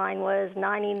headline was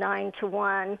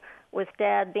 99-1, with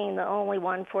Dad being the only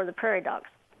one for the prairie dogs.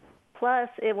 Plus,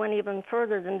 it went even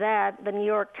further than that. The New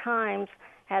York Times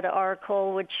had an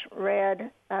article which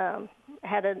read,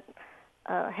 had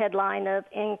a headline of,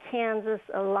 "In Kansas,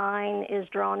 a line is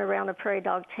drawn around a prairie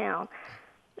dog town."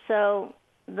 So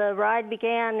the ride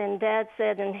began, and Dad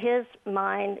said in his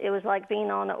mind it was like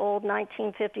being on an old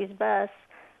 1950s bus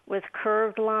with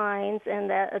curved lines, and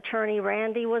that attorney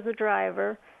Randy was the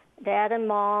driver. Dad and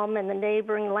Mom and the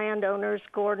neighboring landowners,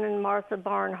 Gordon and Martha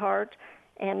Barnhart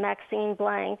and Maxine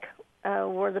Blank,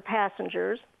 were the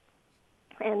passengers.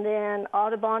 And then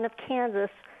Audubon of Kansas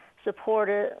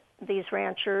supported these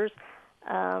ranchers,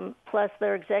 plus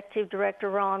their executive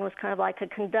director, Ron, was kind of like a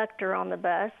conductor on the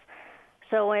bus.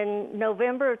 So in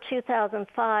November of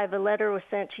 2005, a letter was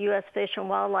sent to U.S. Fish and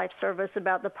Wildlife Service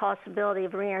about the possibility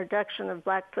of reintroduction of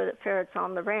black-footed ferrets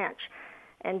on the ranch.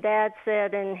 And Dad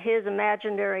said in his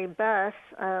imaginary bus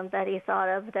that he thought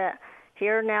of that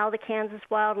here now the Kansas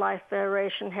Wildlife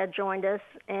Federation had joined us,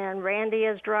 and Randy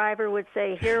as driver would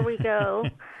say, "Here we go,"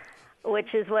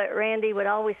 which is what Randy would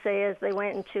always say as they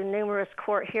went into numerous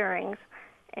court hearings.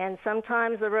 And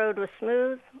sometimes the road was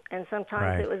smooth, and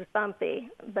sometimes it was bumpy.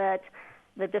 But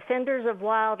the Defenders of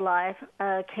Wildlife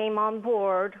came on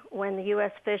board when the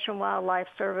U.S. Fish and Wildlife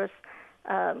Service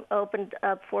opened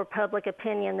up for public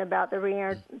opinion about the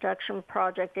reintroduction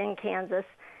project in Kansas,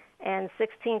 and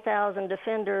 16,000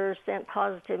 defenders sent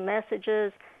positive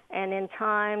messages, and in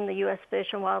time the U.S.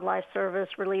 Fish and Wildlife Service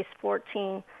released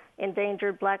 14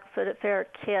 endangered black-footed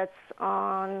ferret kits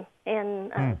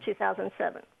in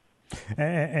 2007.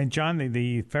 And John,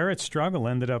 the ferret struggle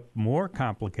ended up more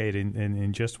complicated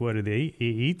in just what it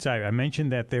eats. I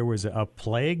mentioned that there was a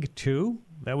plague, too,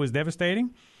 that was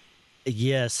devastating?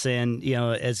 Yes, and,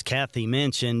 as Kathy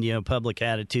mentioned, public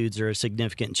attitudes are a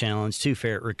significant challenge to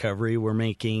ferret recovery. We're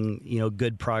making,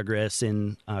 good progress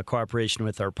in cooperation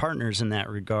with our partners in that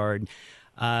regard.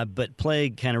 But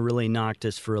plague kind of really knocked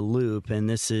us for a loop, and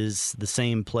this is the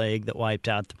same plague that wiped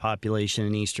out the population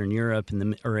in Eastern Europe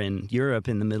in Europe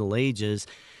in the Middle Ages.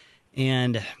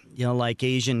 And, like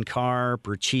Asian carp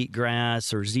or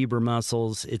cheatgrass or zebra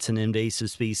mussels, it's an invasive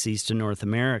species to North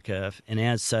America. And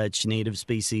as such, native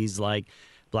species like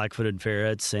black-footed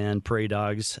ferrets and prairie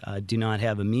dogs do not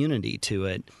have immunity to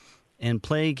it. And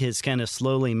plague has kind of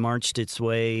slowly marched its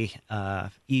way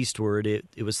eastward.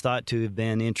 It was thought to have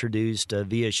been introduced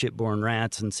via shipborne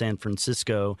rats in San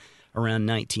Francisco around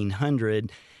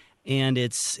 1900. And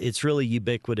it's really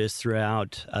ubiquitous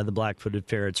throughout the black-footed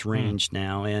ferrets range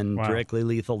now, and directly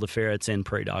lethal to ferrets and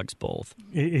prairie dogs both.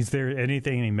 Is there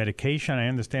any medication? I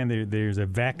understand there's a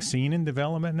vaccine in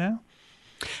development now?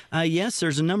 Yes,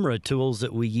 there's a number of tools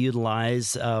that we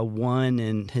utilize. One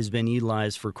and has been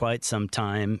utilized for quite some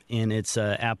time, and it's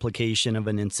application of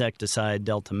an insecticide,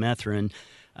 deltamethrin,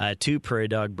 to prairie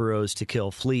dog burrows to kill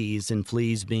fleas, and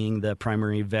fleas being the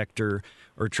primary vector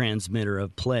or transmitter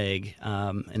of plague.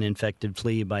 An infected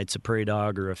flea bites a prairie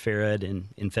dog or a ferret and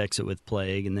infects it with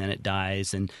plague, and then it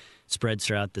dies and spreads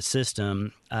throughout the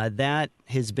system. That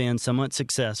has been somewhat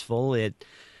successful. It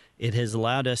has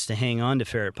allowed us to hang on to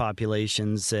ferret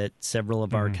populations at several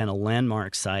of our kind of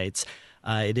landmark sites.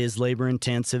 It is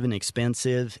labor-intensive and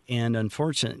expensive, and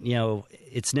unfortunately,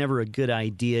 it's never a good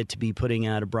idea to be putting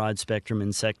out a broad-spectrum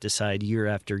insecticide year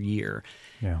after year.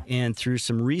 Yeah. And through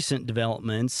some recent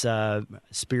developments,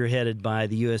 spearheaded by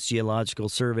the U.S. Geological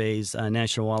Survey's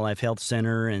National Wildlife Health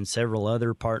Center and several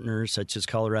other partners, such as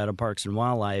Colorado Parks and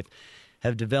Wildlife,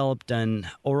 have developed an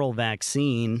oral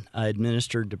vaccine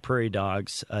administered to prairie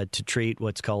dogs to treat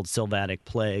what's called sylvatic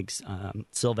plagues.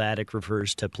 Sylvatic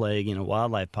refers to plague in a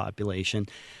wildlife population.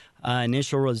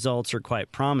 Initial results are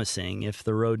quite promising. If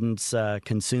the rodents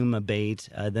consume a bait,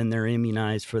 then they're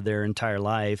immunized for their entire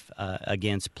life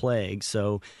against plague.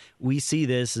 So we see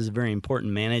this as a very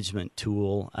important management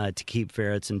tool to keep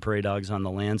ferrets and prairie dogs on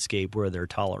the landscape where they're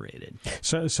tolerated.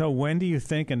 So when do you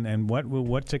think, and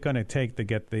what's it going to take to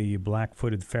get the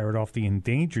black-footed ferret off the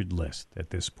endangered list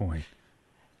at this point?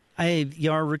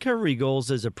 Our recovery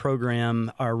goals as a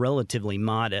program are relatively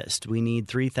modest. We need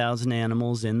 3,000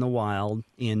 animals in the wild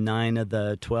in 9 of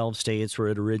the 12 states where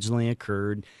it originally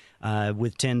occurred,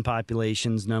 with 10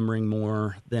 populations numbering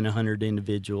more than 100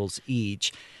 individuals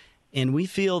each. And we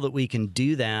feel that we can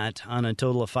do that on a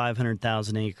total of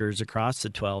 500,000 acres across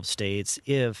the 12 states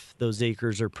if those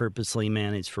acres are purposely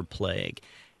managed for plague.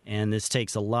 And this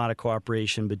takes a lot of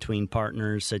cooperation between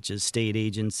partners such as state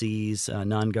agencies,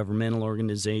 non-governmental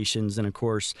organizations, and, of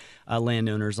course,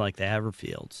 landowners like the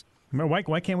Haverfields.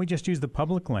 Why can't we just use the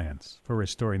public lands for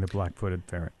restoring the black-footed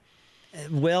ferret?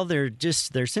 Well, there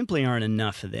simply aren't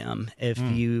enough of them. If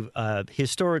you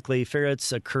historically,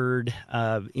 ferrets occurred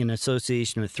in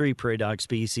association with 3 prairie dog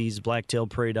species: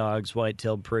 black-tailed prairie dogs,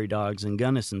 white-tailed prairie dogs, and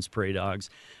Gunnison's prairie dogs.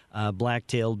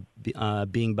 Black-tailed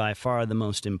being by far the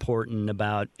most important.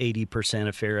 About 80%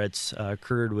 of ferrets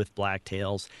occurred with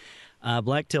blacktails.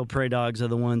 Black-tailed prairie dogs are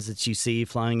the ones that you see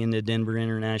flying into Denver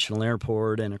International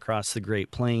Airport and across the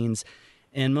Great Plains.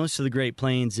 And most of the Great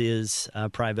Plains is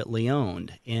privately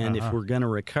owned. And if we're going to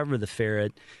recover the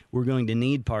ferret, we're going to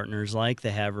need partners like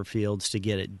the Haverfields to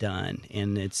get it done.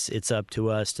 And it's up to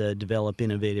us to develop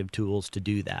innovative tools to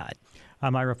do that.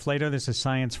 I'm Ira Flato. This is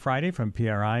Science Friday from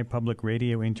PRI, Public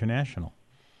Radio International.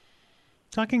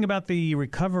 Talking about the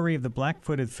recovery of the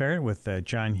black-footed ferret with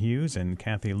John Hughes and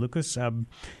Kathy Lucas.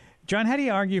 John, how do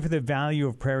you argue for the value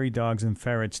of prairie dogs and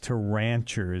ferrets to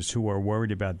ranchers who are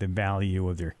worried about the value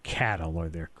of their cattle or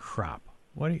their crop?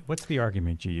 What's the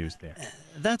argument you use there?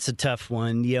 That's a tough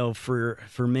one. For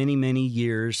many, many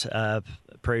years,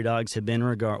 prairie dogs have been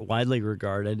widely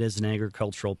regarded as an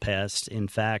agricultural pest. In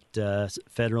fact,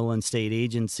 federal and state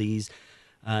agencies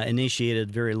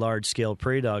initiated very large-scale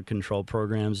prairie dog control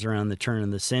programs around the turn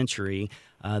of the century.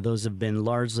 Those have been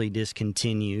largely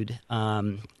discontinued.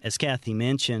 As Kathy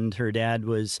mentioned, her dad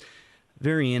was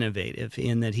very innovative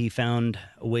in that he found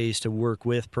ways to work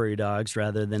with prairie dogs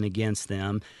rather than against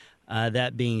them.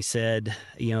 That being said,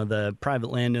 the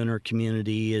private landowner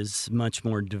community is much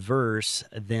more diverse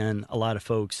than a lot of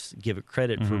folks give it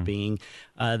credit for being.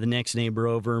 The next neighbor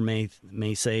over may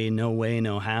say, no way,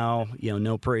 no how,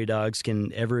 no prairie dogs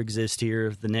can ever exist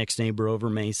here. The next neighbor over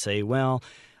may say, well,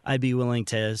 I'd be willing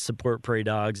to support prairie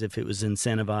dogs if it was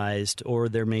incentivized, or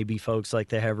there may be folks like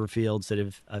the Haverfields that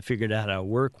have figured out how to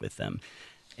work with them.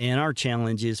 And our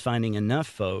challenge is finding enough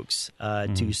folks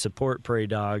to support prairie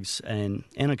dogs and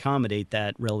accommodate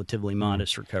that relatively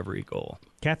modest recovery goal.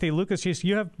 Kathy Lucas,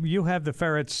 you have the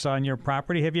ferrets on your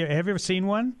property. Have you ever seen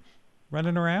one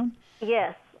running around?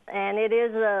 Yes, and it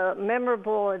is a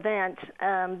memorable event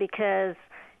because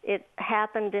it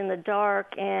happened in the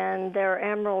dark, and their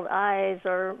emerald eyes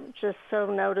are just so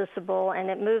noticeable, and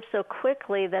it moved so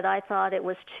quickly that I thought it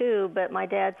was 2, but my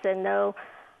dad said no.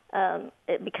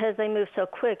 Because they move so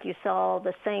quick, you saw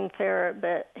the same ferret,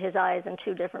 but his eyes in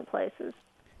 2 different places.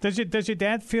 Does your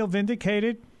dad feel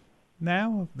vindicated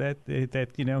now that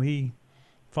he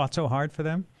fought so hard for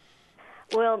them?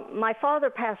 Well, my father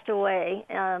passed away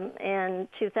in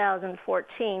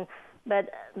 2014, but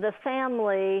the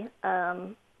family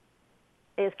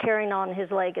is carrying on his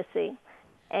legacy.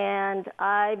 And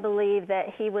I believe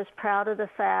that he was proud of the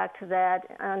fact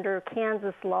that under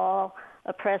Kansas law,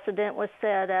 a precedent was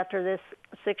set after this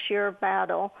 6-year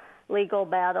battle, legal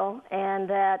battle, and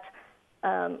that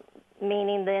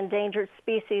meaning the Endangered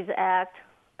Species Act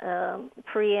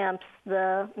preempts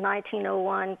the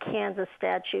 1901 Kansas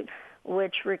statute,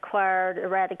 which required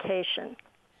eradication.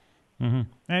 Mm-hmm.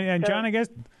 And John,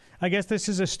 I guess this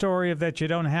is a story of that you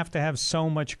don't have to have so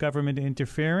much government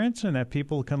interference, and that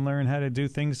people can learn how to do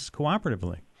things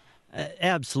cooperatively.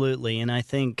 Absolutely, and I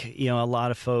think a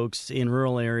lot of folks in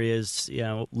rural areas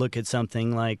look at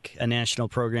something like a national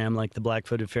program like the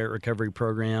Black-footed Ferret Recovery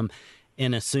Program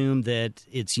and assume that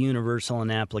it's universal in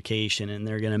application, and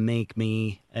they're going to make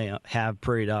me have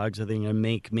prairie dogs, or they're going to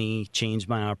make me change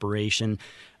my operation.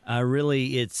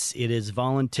 Really, it is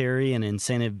voluntary and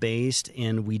incentive-based,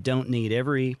 and we don't need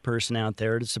every person out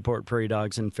there to support prairie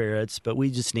dogs and ferrets, but we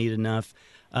just need enough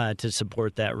to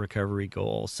support that recovery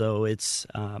goal. So it's,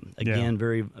 again,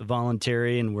 very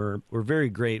voluntary, and we're very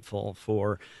grateful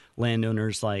for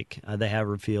landowners like the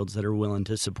Haverfields that are willing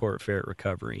to support ferret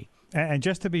recovery. And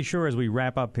just to be sure, as we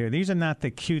wrap up here, these are not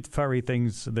the cute, furry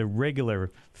things, the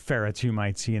regular ferrets you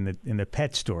might see in the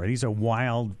pet store. These are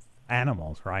wild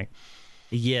animals, right?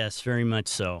 Yes, very much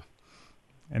so.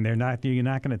 And you're not going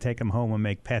to take them home and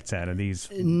make pets out of these?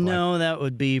 No, that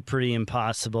would be pretty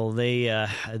impossible. They're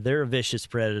a vicious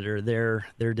predator.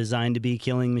 They're designed to be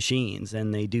killing machines,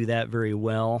 and they do that very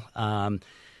well. While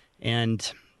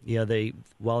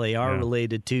they are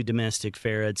related to domestic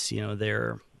ferrets,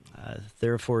 they're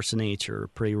a force of nature, a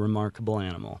pretty remarkable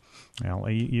animal. Well,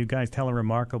 you guys tell a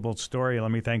remarkable story.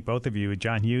 Let me thank both of you.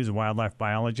 John Hughes, a wildlife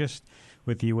biologist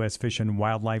with the U.S. Fish and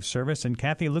Wildlife Service, and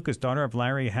Kathy Lucas, daughter of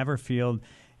Larry Haverfield,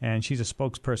 and she's a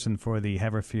spokesperson for the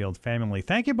Haverfield family.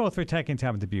 Thank you both for taking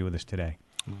time to be with us today.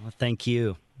 Well, thank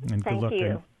you. And good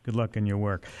luck in your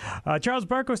work. Charles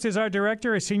Berquist is our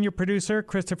director, our senior producer,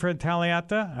 Christopher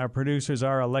Taliata. Our producers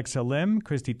are Alexa Lim,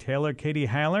 Christy Taylor, Katie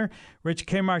Heiler, Rich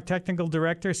Kim, our technical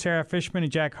director, Sarah Fishman,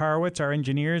 and Jack Horowitz, our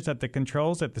engineers at the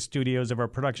controls at the studios of our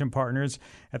production partners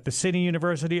at the City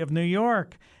University of New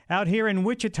York. Out here in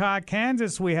Wichita,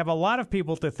 Kansas, we have a lot of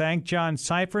people to thank. John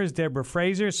Cyphers, Deborah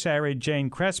Fraser, Sarah Jane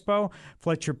Crespo,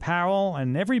 Fletcher Powell,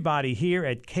 and everybody here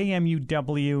at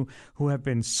KMUW who have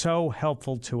been so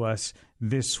helpful to us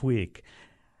this week.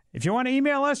 If you want to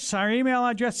email us, our email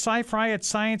address,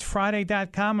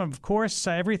 scifry@sciencefriday.com. Of course,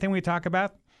 everything we talk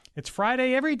about, it's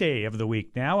Friday every day of the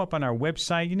week now up on our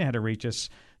website. You know how to reach us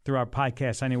through our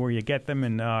podcasts anywhere you get them,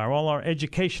 and all our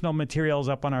educational materials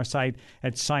up on our site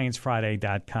at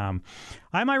sciencefriday.com.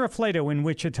 I'm Ira Flato in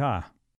Wichita.